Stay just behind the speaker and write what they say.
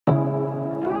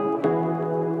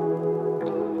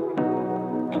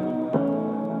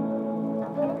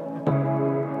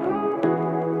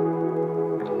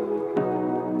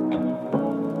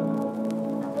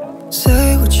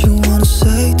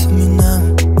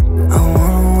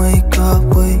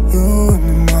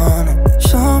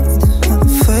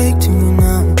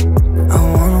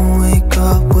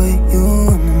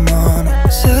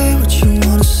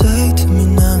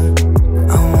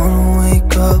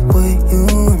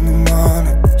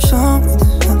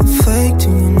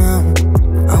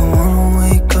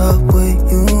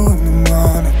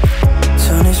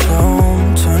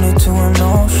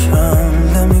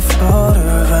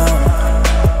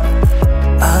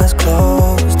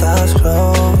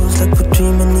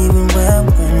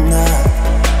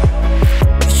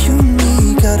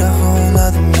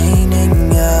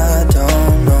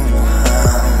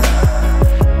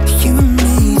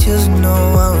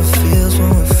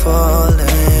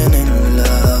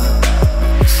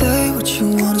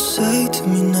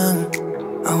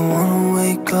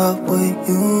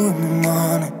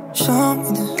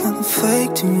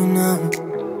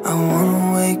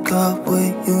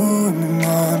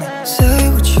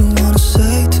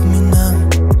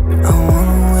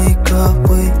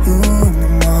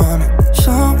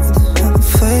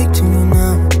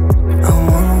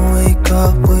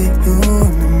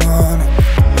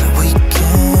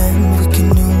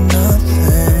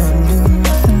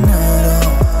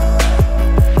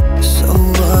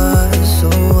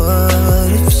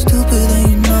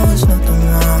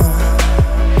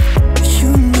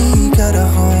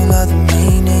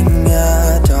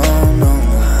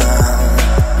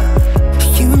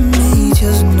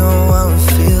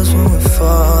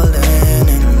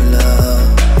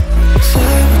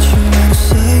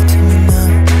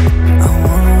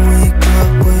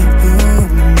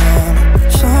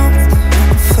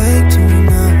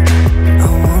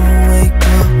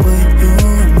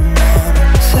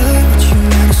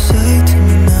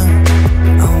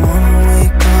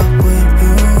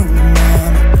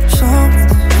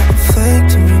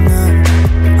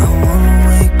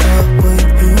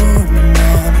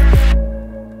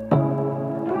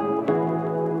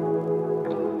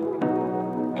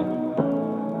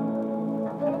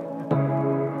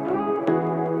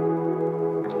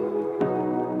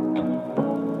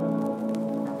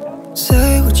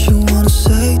Say what you wanna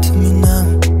say to me now.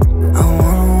 I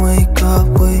wanna wake up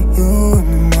with you in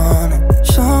the morning.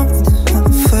 Show me there's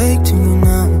nothing fake to you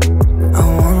now. I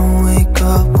wanna wake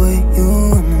up with you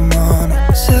in the morning.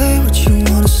 Say what you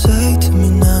wanna say to me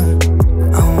now.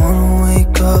 I wanna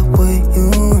wake up with you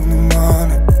in the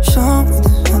morning. Show me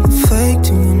there's nothing fake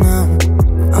to you now.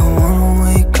 I wanna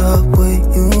wake up with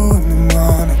you in the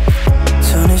morning.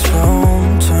 Turn this room,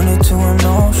 turn it to an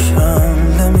ocean.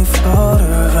 Let me float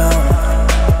around.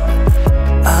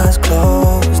 Eyes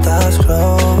closed,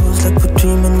 like we're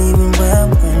dreaming even when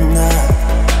we're not.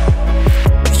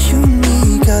 You and me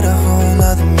got a whole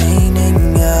other meaning,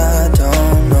 I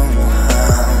don't know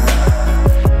how.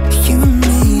 You and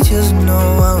me just know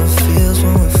how it feels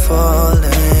when we're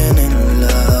falling in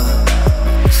love.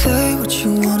 Say what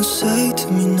you wanna say to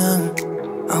me now.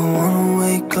 I wanna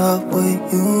wake up with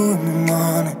you in the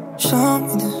morning. Show me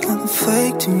there's nothing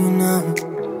fake to you now.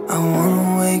 I wanna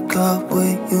wake up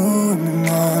with you in the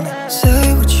morning. Say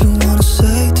what you wanna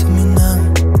say to me now.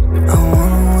 I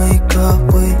wanna wake up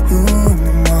with you in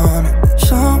the morning.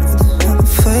 Show me there's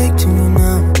nothing fake to you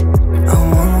now. I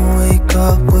wanna wake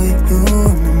up with you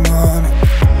in the morning.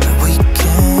 We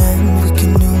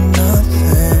can do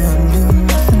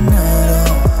nothing at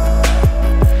all.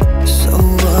 So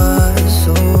what,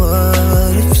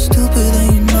 if you're stupid then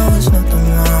you know there's nothing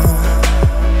wrong.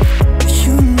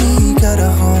 You and me got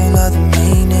a whole other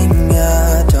meaning,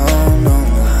 I don't know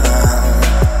how.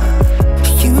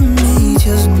 You and me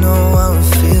just know how it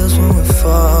feels when we're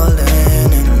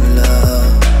falling in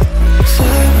love.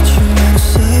 Say what you wanna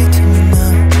say to me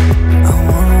now. I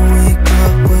wanna wake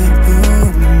up with you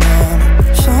in the morning.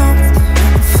 Show me there's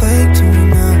nothing fake to me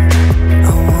now.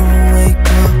 I wanna wake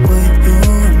up with you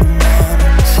in the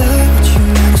morning. Say what you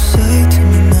wanna say to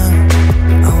me now.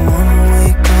 I wanna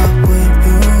wake up with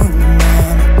you in the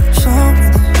morning. Show me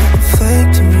there's nothing fake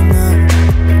to me now.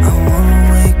 I wanna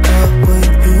wake up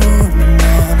with you in the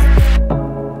morning.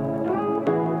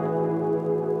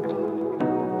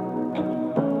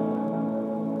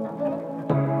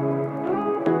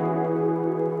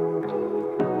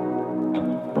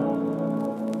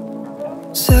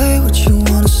 Say what you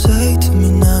wanna say to me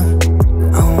now.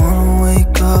 I wanna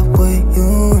wake up with you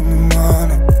in the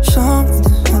morning. Show me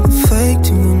there's nothing fake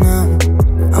to me now.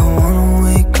 I wanna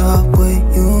wake up with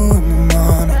you in the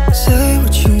morning. Say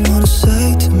what you wanna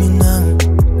say to me now.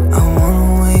 I wanna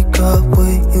wake up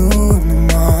with you in the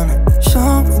morning.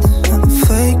 Show me there's nothing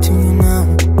fake to me now.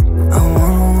 I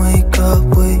wanna wake up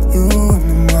with you in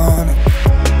the morning.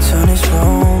 Turn this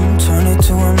room, turn it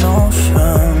to an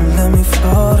ocean. Let me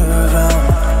float around.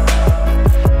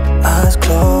 Eyes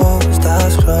closed,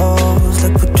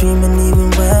 like we're dreaming even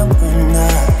when we're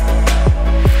not.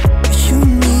 You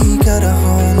and me got a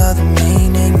whole other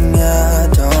meaning, I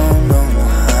don't know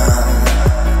how.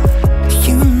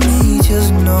 You and me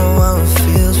just know how it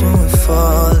feels when we're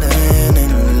falling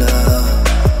in love.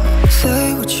 Say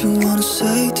what you wanna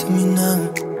say to me now.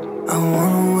 I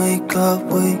wanna wake up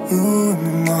with you in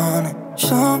the morning.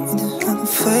 Show me there's nothing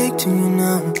fake to you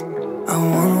now. I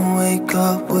wanna wake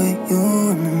up with you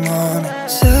in the morning.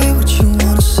 Say what you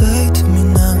wanna say to me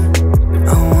now.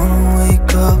 I wanna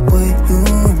wake up with you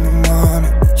in the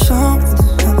morning. Show me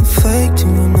there's nothing fake to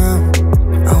you now.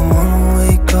 I wanna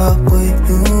wake up with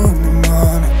you in the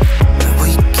morning. We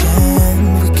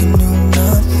can do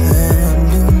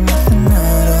nothing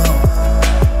at all.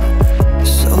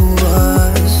 So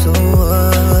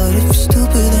what, if you're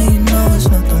stupid then you know there's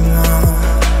nothing wrong.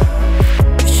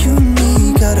 You and me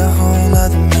got a whole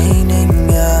other meaning,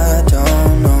 I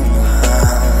don't know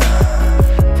how.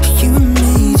 You and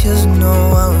me just know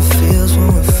how it feels when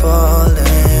we're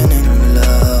falling in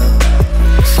love.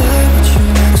 Say what you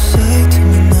wanna say to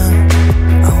me now.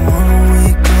 I wanna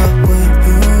wake up with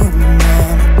you in the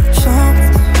morning. Show me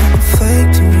there's nothing fake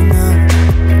to me now.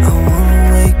 I wanna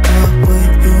wake up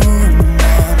with you in the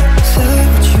morning. Say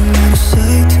what you wanna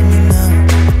say to me now.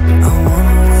 I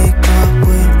wanna wake up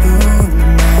with you in the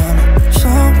morning.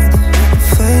 Show me there's nothing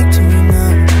fake to me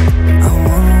now. I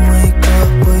wanna wake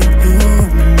up with you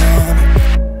in the morning.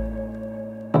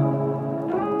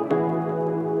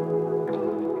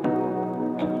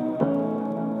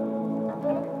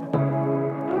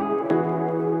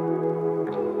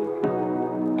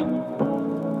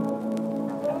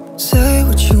 Say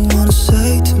what you wanna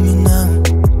say to me